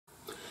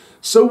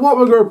So what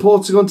we're going to be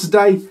reporting on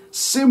today,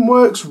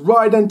 Simworx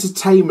Ride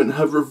Entertainment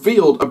have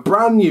revealed a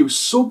brand new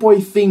subway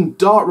themed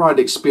dark ride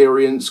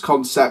experience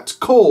concept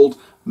called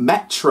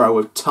Metro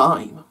of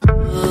Time.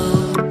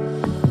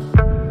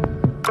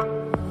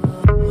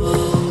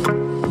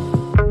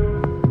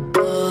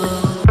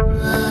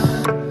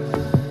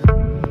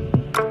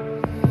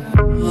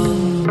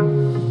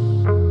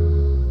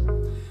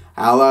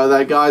 Hello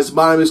there guys,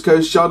 my name is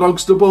Coach John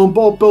Ogstable and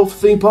Bob Bill for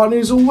Theme Park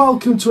News, and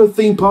welcome to a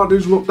Theme Park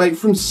Newsroom update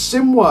from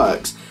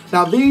Simworx.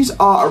 Now these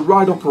are a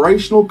ride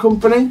operational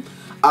company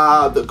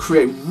that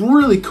create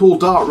really cool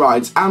dark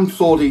rides and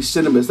 4D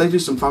cinemas. They do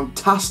some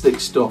fantastic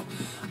stuff.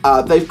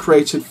 They've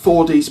created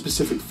 4D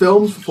specific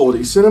films for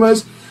 4D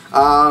cinemas.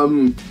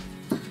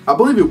 I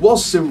believe it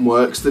was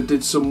Simworx that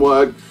did some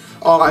work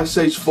on Ice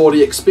Age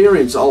 4D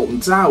Experience at Alton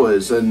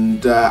Towers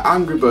and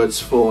Angry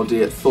Birds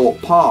 4D at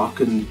Thorpe Park,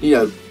 and you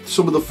know,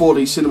 some of the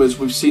 4D cinemas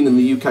we've seen in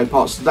the UK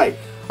parts today.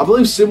 I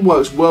believe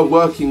Simworx were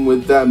working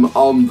with them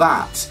on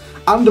that.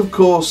 And of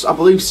course, I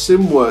believe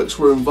Simworx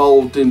were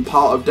involved in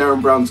part of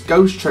Darren Brown's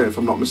Ghost Train, if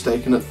I'm not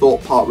mistaken, at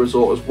Thorpe Park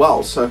Resort as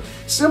well. So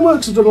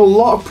Simworx have done a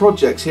lot of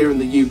projects here in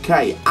the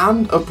UK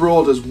and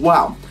abroad as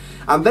well.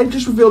 And they've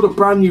just revealed a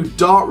brand new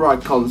dark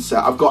ride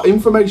concept. I've got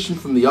information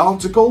from the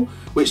article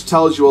which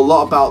tells you a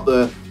lot about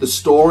the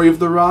story of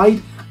the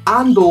ride.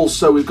 And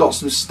also we've got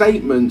some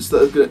statements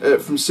that are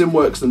from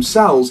Simworx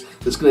themselves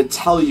that's going to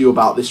tell you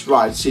about this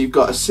ride. So you've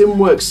got a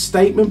Simworx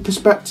statement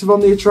perspective on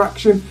the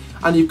attraction,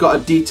 and you've got a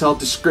detailed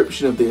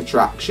description of the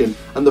attraction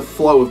and the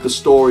flow of the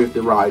story of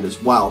the ride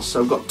as well.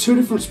 So we've got two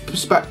different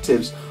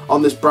perspectives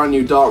on this brand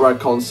new dark ride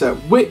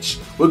concept, which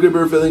we're going to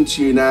be revealing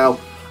to you now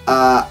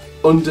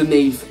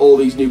underneath all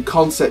these new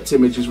concept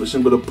images, which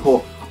I'm going to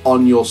put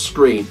on your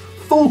screen.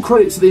 Full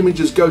credit to the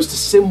images goes to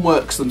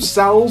Simworx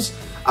themselves.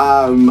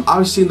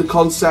 I've seen the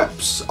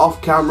concepts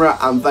off camera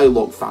and they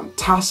look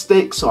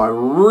fantastic, so I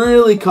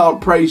really can't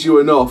praise you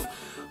enough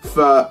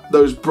for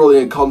those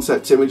brilliant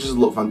concept images. They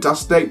look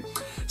fantastic.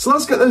 So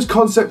let's get those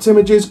concept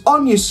images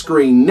on your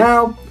screen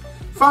now.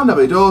 Find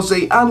Abby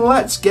Dorsey and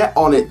let's get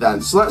on it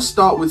then. So let's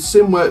start with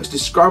Simworx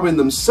describing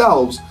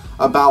themselves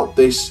about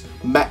this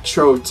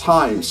Metro of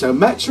Time. So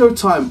Metro of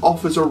Time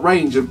offers a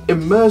range of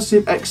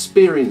immersive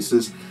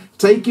experiences,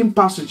 taking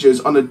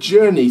passengers on a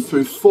journey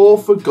through 4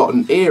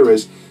 forgotten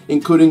eras,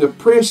 including a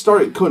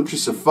prehistoric country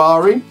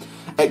safari,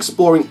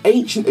 exploring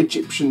ancient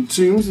Egyptian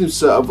tombs in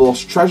search of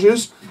lost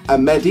treasures, a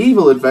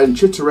medieval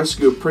adventure to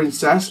rescue a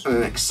princess, and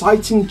an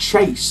exciting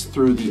chase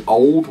through the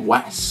Old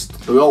West,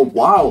 the Old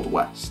Wild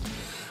West.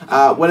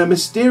 When a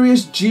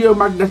mysterious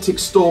geomagnetic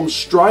storm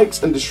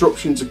strikes and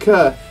disruptions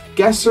occur,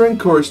 guests are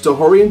encouraged to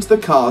hurry into the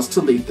cars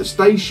to leave the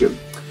station.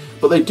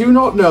 But they do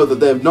not know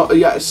that they have not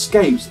yet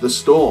escaped the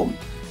storm.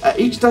 At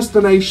each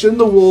destination,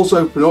 the walls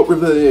open up,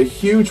 revealing a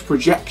huge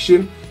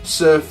projection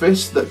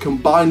surface that,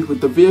 combined with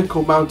the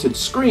vehicle mounted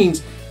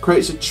screens,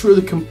 creates a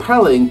truly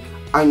compelling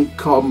and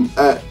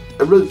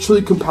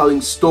truly compelling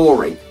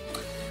story.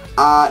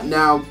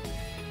 Now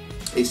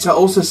it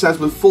also says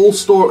with full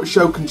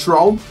show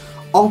control,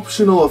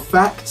 optional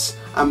effects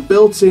and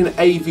built-in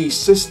AV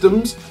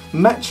systems,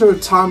 Metro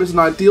of Time is an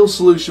ideal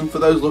solution for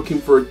those looking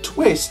for a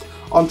twist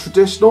on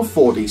traditional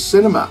 4D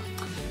cinema.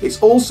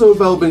 It's also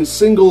available in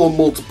single or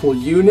multiple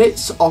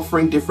units,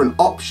 offering different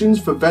options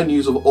for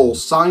venues of all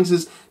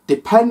sizes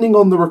depending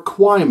on the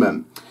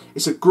requirement.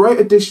 It's a great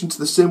addition to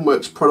the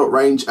Simworx product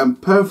range and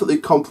perfectly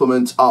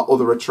complements our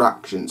other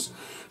attractions.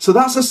 So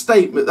that's a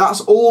statement,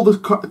 that's all the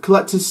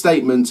collected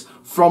statements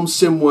from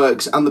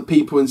Simworx and the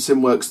people in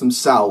Simworx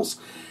themselves.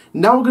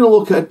 Now we're going to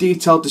look at a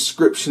detailed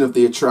description of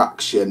the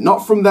attraction,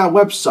 not from their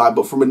website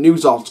but from a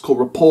news article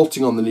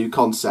reporting on the new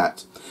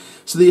concept.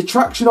 So the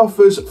attraction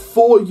offers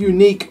 4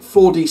 unique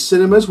 4D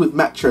cinemas with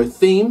Metro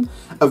theme,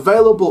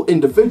 available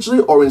individually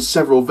or in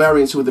several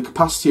variants with a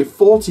capacity of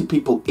 40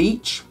 people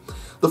each.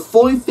 The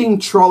fully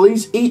themed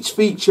trolleys each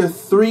feature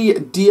 3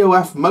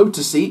 DOF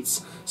motor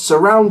seats,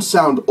 surround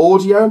sound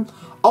audio,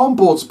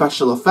 onboard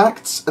special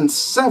effects, and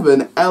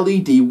 7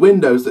 LED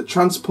windows that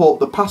transport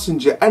the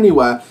passenger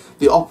anywhere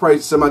the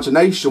operator's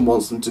imagination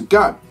wants them to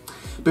go.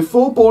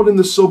 Before boarding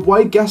the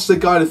subway, guests are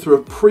guided through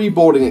a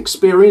pre-boarding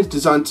experience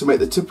designed to make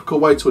the typical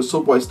way to a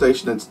subway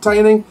station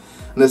entertaining,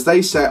 and as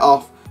they set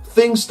off,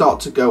 things start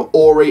to go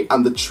awry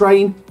and the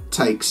train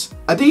takes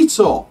a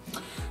detour.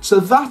 So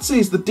that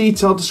is the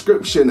detailed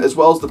description as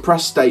well as the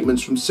press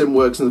statements from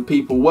Simworx and the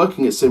people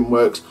working at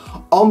Simworx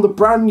on the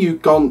brand new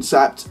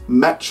concept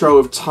Metro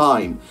of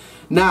Time.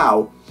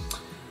 Now,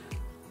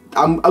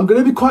 I'm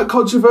going to be quite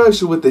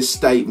controversial with this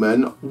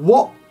statement.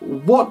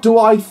 What do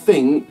I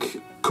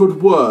think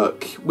could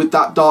work with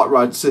that dark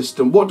ride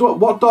system?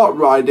 What dark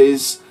ride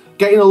is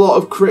getting a lot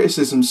of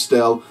criticism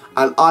still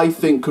and I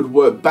think could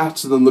work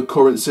better than the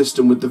current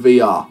system with the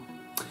VR?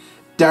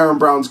 Darren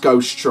Brown's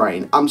Ghost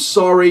Train. I'm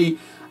sorry,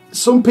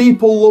 some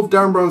people love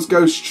Darren Brown's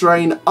Ghost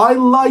Train. I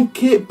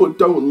like it but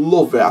don't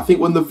love it. I think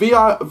when the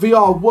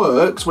VR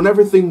works, when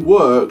everything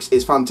works,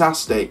 it's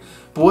fantastic.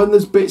 But when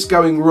there's bits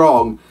going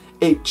wrong,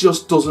 it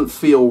just doesn't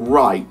feel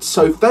right.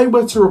 So if they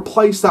were to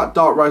replace that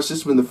dark ride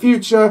system in the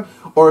future,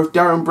 or if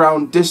Darren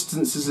Brown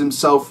distances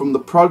himself from the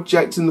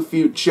project in the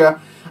future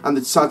and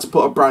they decide to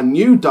put a brand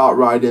new dark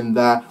ride in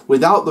there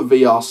without the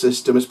VR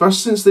system, especially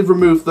since they've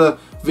removed the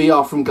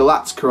VR from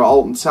Galactica at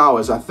Alton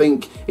Towers, I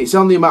think it's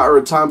only a matter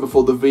of time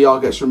before the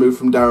VR gets removed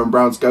from Darren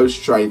Brown's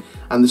Ghost Train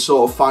and they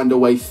sort of find a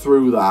way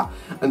through that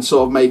and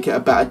sort of make it a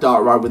better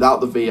dark ride without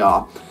the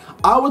VR.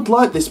 I would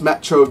like this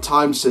Metro of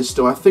Time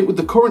system. I think with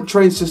the current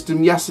train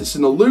system, yes, it's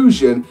an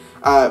illusion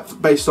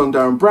based on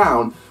Darren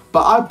Brown,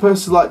 but I'd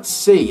personally like to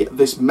see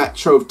this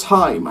Metro of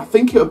Time. I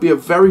think it would be a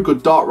very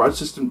good dark ride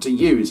system to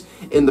use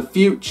in the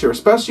future,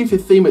 especially if you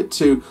theme it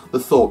to the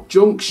Thorpe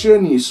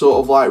Junction. You sort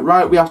of like,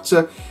 right, we have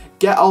to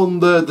get on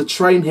the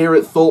train here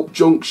at Thorpe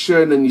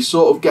Junction, and you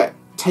sort of get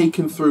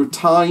taken through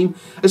time,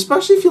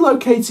 especially if you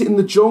locate it in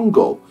the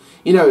jungle.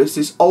 You know, it's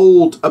this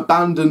old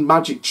abandoned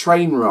magic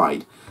train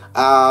ride.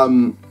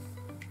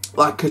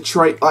 Like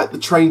the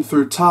train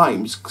through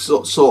time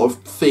sort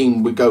of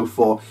theme we go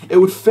for. It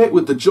would fit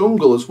with the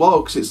jungle as well,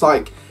 because it's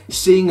like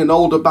seeing an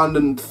old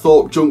abandoned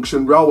Thorpe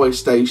Junction railway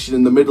station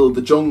in the middle of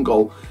the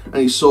jungle,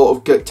 and you sort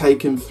of get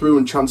taken through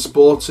and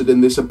transported in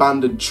this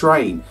abandoned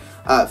train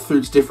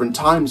through to different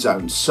time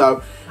zones.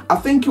 So I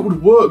think it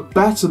would work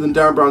better than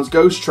Darren Brown's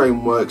Ghost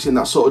Train works in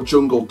that sort of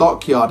jungle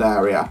dockyard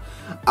area.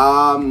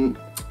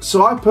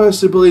 So I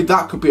personally believe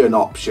that could be an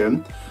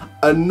option.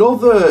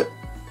 Another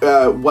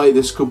way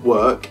this could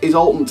work is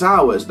Alton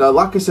Towers. Now,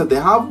 like I said, they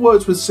have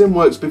worked with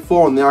Simworx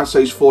before on the Ice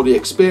Age 4D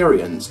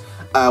experience,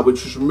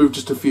 which was removed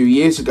just a few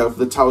years ago for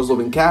the Towers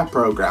Loving Care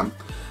programme.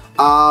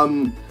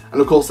 And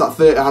of course that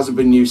theatre hasn't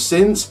been used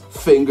since.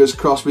 Fingers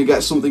crossed we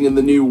get something in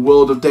the new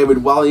World of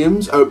David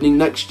Williams opening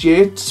next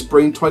year,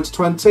 spring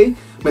 2020.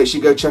 Make sure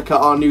you go check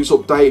out our news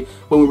update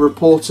when we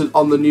reported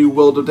on the new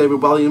World of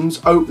David Williams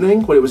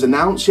opening, when it was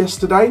announced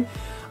yesterday.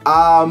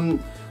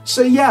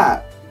 So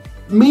yeah,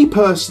 me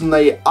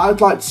personally, I'd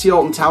like to see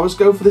Alton Towers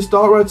go for this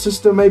dark ride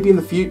system maybe in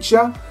the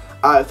future.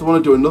 If they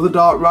want to do another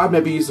dark ride,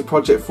 maybe use the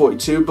Project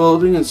 42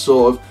 building and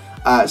sort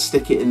of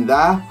stick it in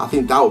there. I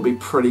think that would be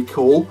pretty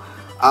cool.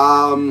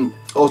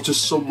 Or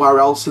just somewhere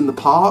else in the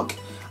park.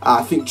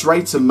 I think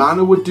Drayton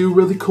Manor would do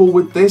really cool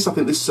with this. I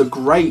think this is a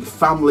great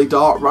family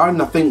dark ride,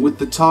 and I think with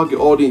the target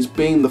audience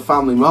being the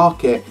family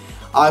market,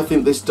 I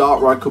think this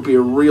dark ride could be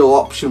a real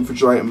option for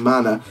Drayton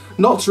Manor.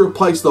 Not to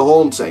replace The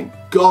Haunting.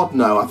 God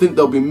no. I think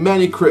there'll be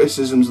many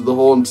criticisms of the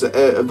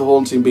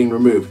Haunting being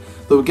removed.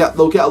 They'll get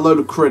a load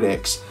of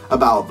critics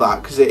about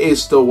that, because it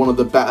is still one of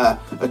the better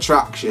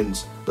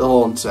attractions, The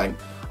Haunting.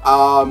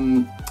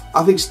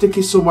 I think stick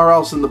it somewhere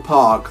else in the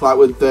park, like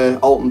with the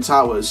Alton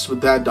Towers,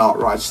 with their dark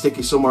ride, stick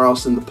it somewhere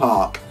else in the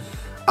park.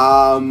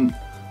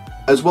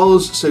 As well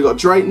as, so you've got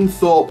Drayton,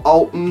 Thorpe,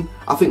 Alton.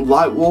 I think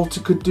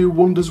Lightwater could do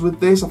wonders with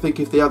this. I think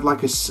if they had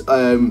like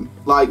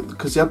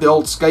because they had the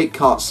old skate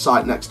kart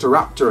site next to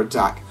Raptor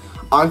Attack,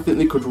 I think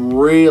they could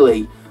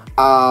really,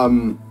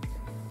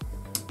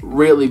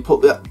 really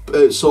put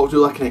that, sort of do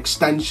like an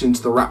extension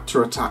to the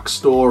Raptor Attack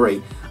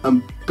story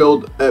and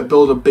build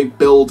a big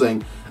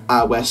building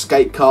where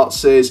skate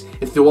karts is.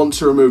 If they want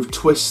to remove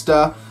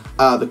Twister,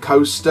 the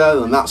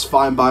coaster, then that's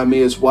fine by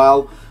me as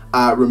well.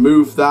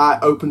 Remove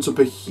that, opens up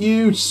a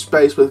huge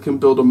space where they can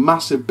build a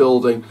massive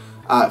building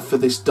for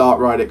this dark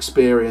ride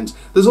experience.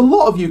 There's a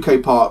lot of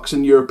UK parks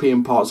and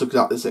European parks looking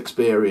at this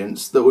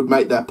experience that would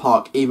make their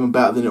park even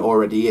better than it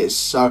already is.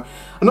 So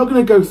I'm not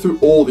going to go through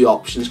all the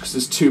options because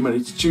there's too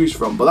many to choose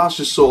from, but that's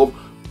just sort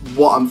of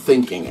what I'm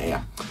thinking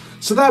here.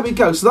 So there we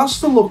go. So that's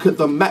the look at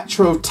the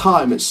Metro of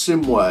Time at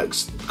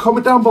Simworx.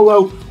 Comment down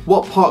below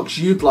what parks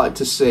you'd like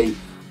to see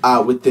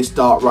with this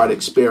dark ride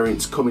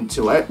experience coming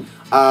to it.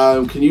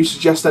 Can you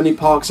suggest any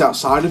parks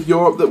outside of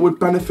Europe that would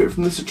benefit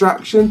from this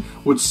attraction?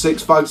 Would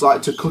Six Flags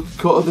like to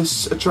cut of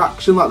this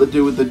attraction like they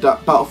do with the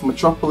Battle for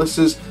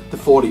Metropolises, the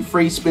 4D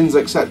free spins,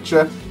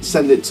 etc.?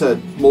 Send it to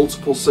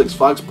multiple Six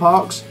Flags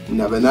parks? You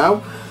never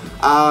know.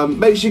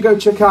 Make sure you go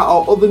check out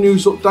our other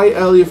news update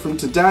earlier from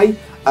today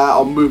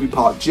on Movie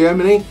Park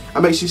Germany,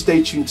 and make sure you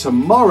stay tuned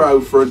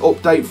tomorrow for an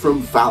update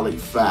from Valley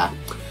Fair.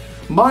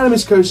 My name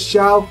is Coach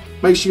Shal.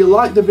 Make sure you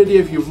like the video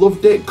if you've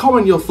loved it,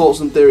 comment your thoughts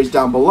and theories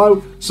down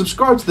below,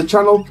 subscribe to the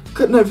channel,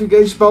 click the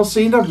notification bell so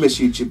you never miss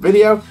a YouTube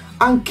video,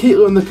 and keep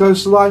living the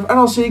coast alive, and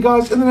I'll see you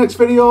guys in the next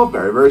video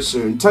very, very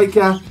soon. Take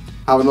care,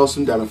 have an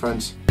awesome day, my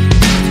friends.